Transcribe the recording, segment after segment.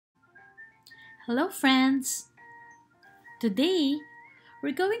Hello, friends! Today,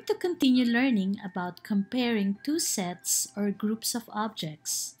 we're going to continue learning about comparing two sets or groups of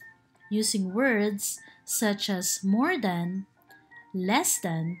objects using words such as more than, less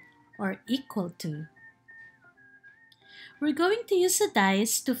than, or equal to. We're going to use a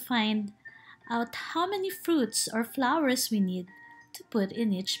dice to find out how many fruits or flowers we need to put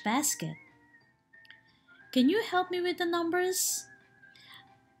in each basket. Can you help me with the numbers?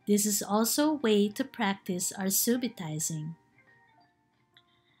 This is also a way to practice our subitizing.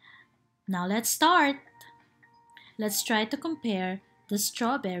 Now let's start. Let's try to compare the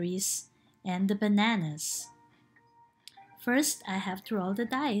strawberries and the bananas. First, I have to roll the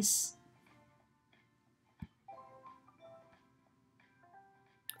dice.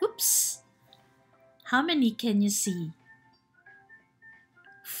 Oops! How many can you see?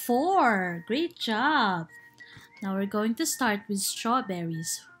 4! Great job! Now we're going to start with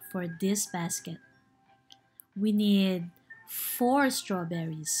strawberries for this basket. We need 4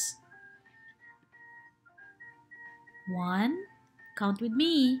 strawberries. 1, count with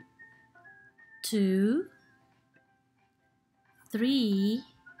me, 2, 3,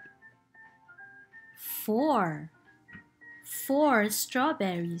 4. 4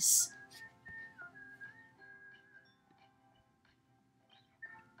 strawberries.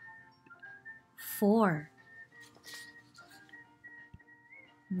 Four.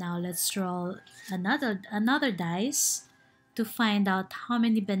 Now let's roll another dice to find out how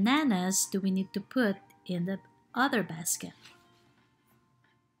many bananas do we need to put in the other basket.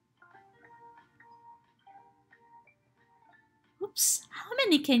 Oops, how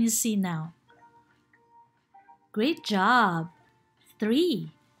many can you see now? Great job!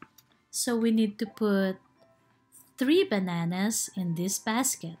 3. So we need to put 3 bananas in this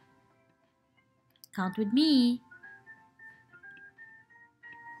basket. Count with me.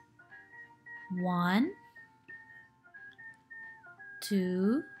 1,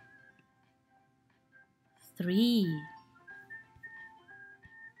 2, 3.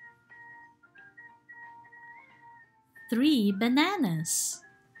 3 bananas.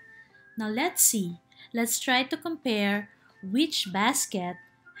 Now let's see. Let's try to compare which basket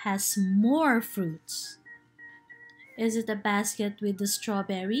has more fruits. Is it the basket with the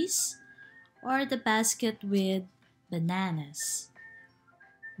strawberries or the basket with bananas?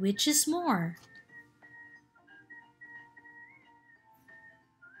 Which is more?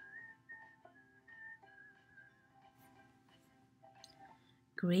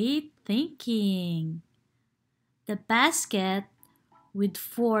 Great thinking! The basket with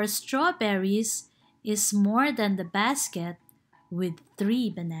 4 strawberries is more than the basket with 3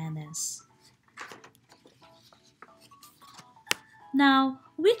 bananas. Now,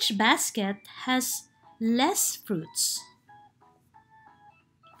 which basket has less fruits?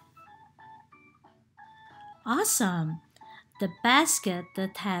 Awesome! The basket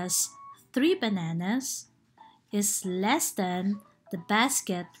that has 3 bananas is less than the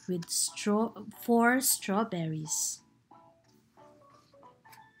basket with 4 strawberries.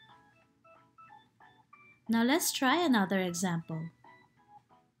 Now let's try another example.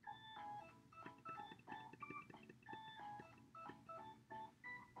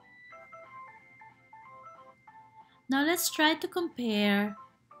 Now let's try to compare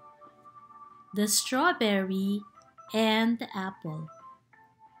the strawberry and the apple.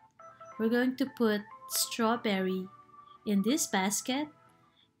 We're going to put strawberry in this basket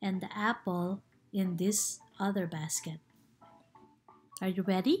and the apple in this other basket. Are you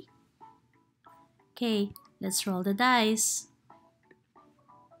ready? Okay, let's roll the dice.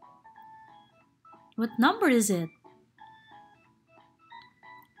 What number is it?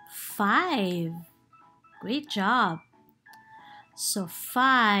 5. Great job. So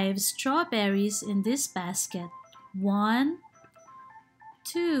 5 strawberries in this basket. 1,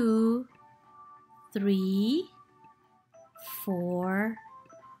 2, 3, 4,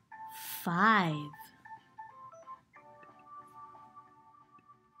 5.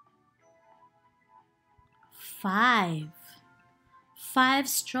 5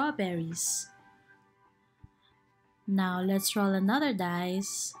 strawberries. Now let's roll another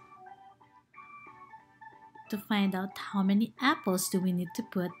dice to find out how many apples do we need to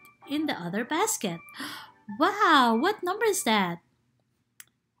put in the other basket. Wow, what number is that?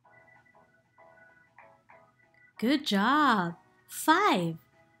 Good job! 5.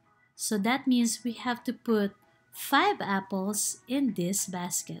 So that means we have to put 5 apples in this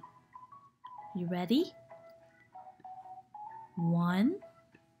basket. You ready? 1,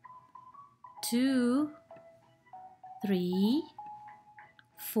 2, 3,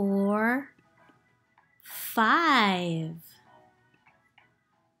 4, 5.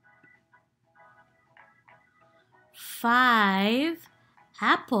 5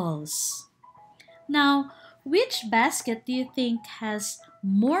 apples. Now, which basket do you think has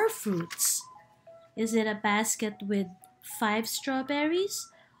more fruits? Is it a basket with 5 strawberries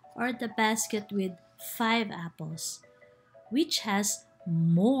or the basket with 5 apples? Which has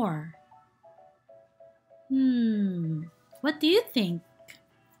more? What do you think?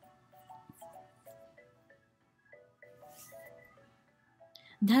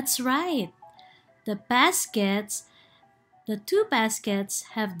 That's right. The two baskets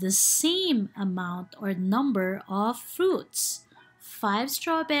have the same amount or number of fruits. 5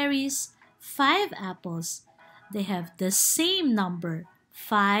 strawberries, 5 apples. They have the same number,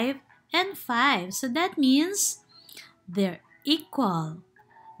 5 and 5. So that means they're equal.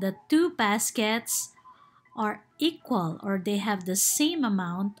 The two baskets are equal, or they have the same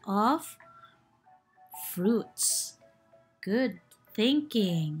amount of fruits. Good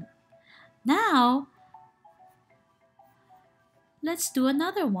thinking. Now, let's do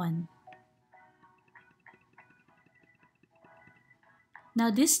another one. Now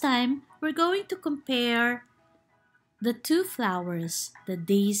this time, we're going to compare the two flowers, the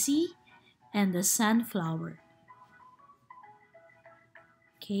daisy and the sunflower.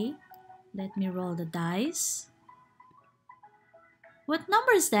 Okay, let me roll the dice. What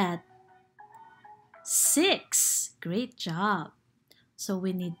number is that? 6. Great job. So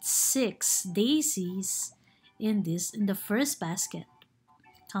we need 6 daisies in the first basket.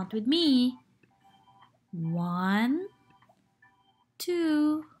 Count with me. 1,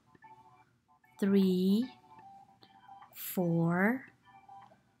 2, 3, 4,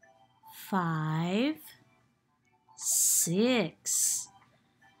 5, 6.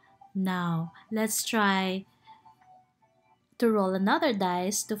 Now, let's try to roll another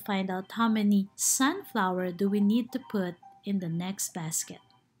dice to find out how many sunflower do we need to put in the next basket.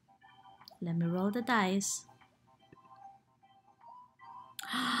 Let me roll the dice.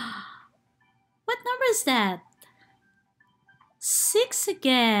 What number is that? 6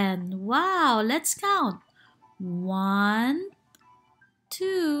 again. Wow, let's count. 1,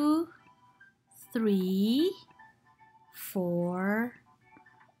 2, 3, 4,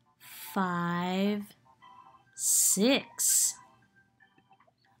 5, 6.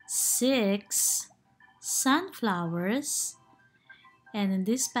 6 sunflowers, and in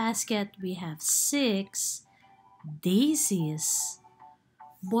this basket we have 6 daisies.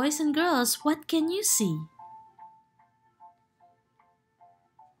 Boys and girls, what can you see?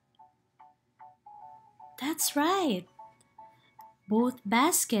 That's right. Both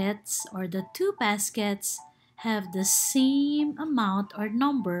baskets, or the two baskets, have the same amount or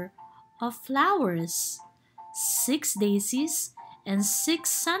number of flowers. 6 daisies and 6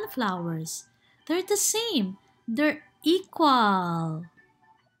 sunflowers. They're the same. They're equal.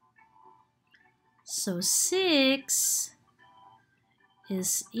 So 6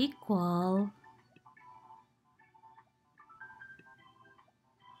 is equal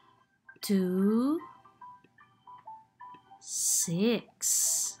to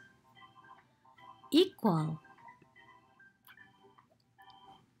 6. Equal.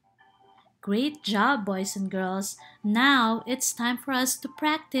 Great job, boys and girls. Now it's time for us to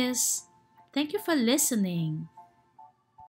practice. Thank you for listening.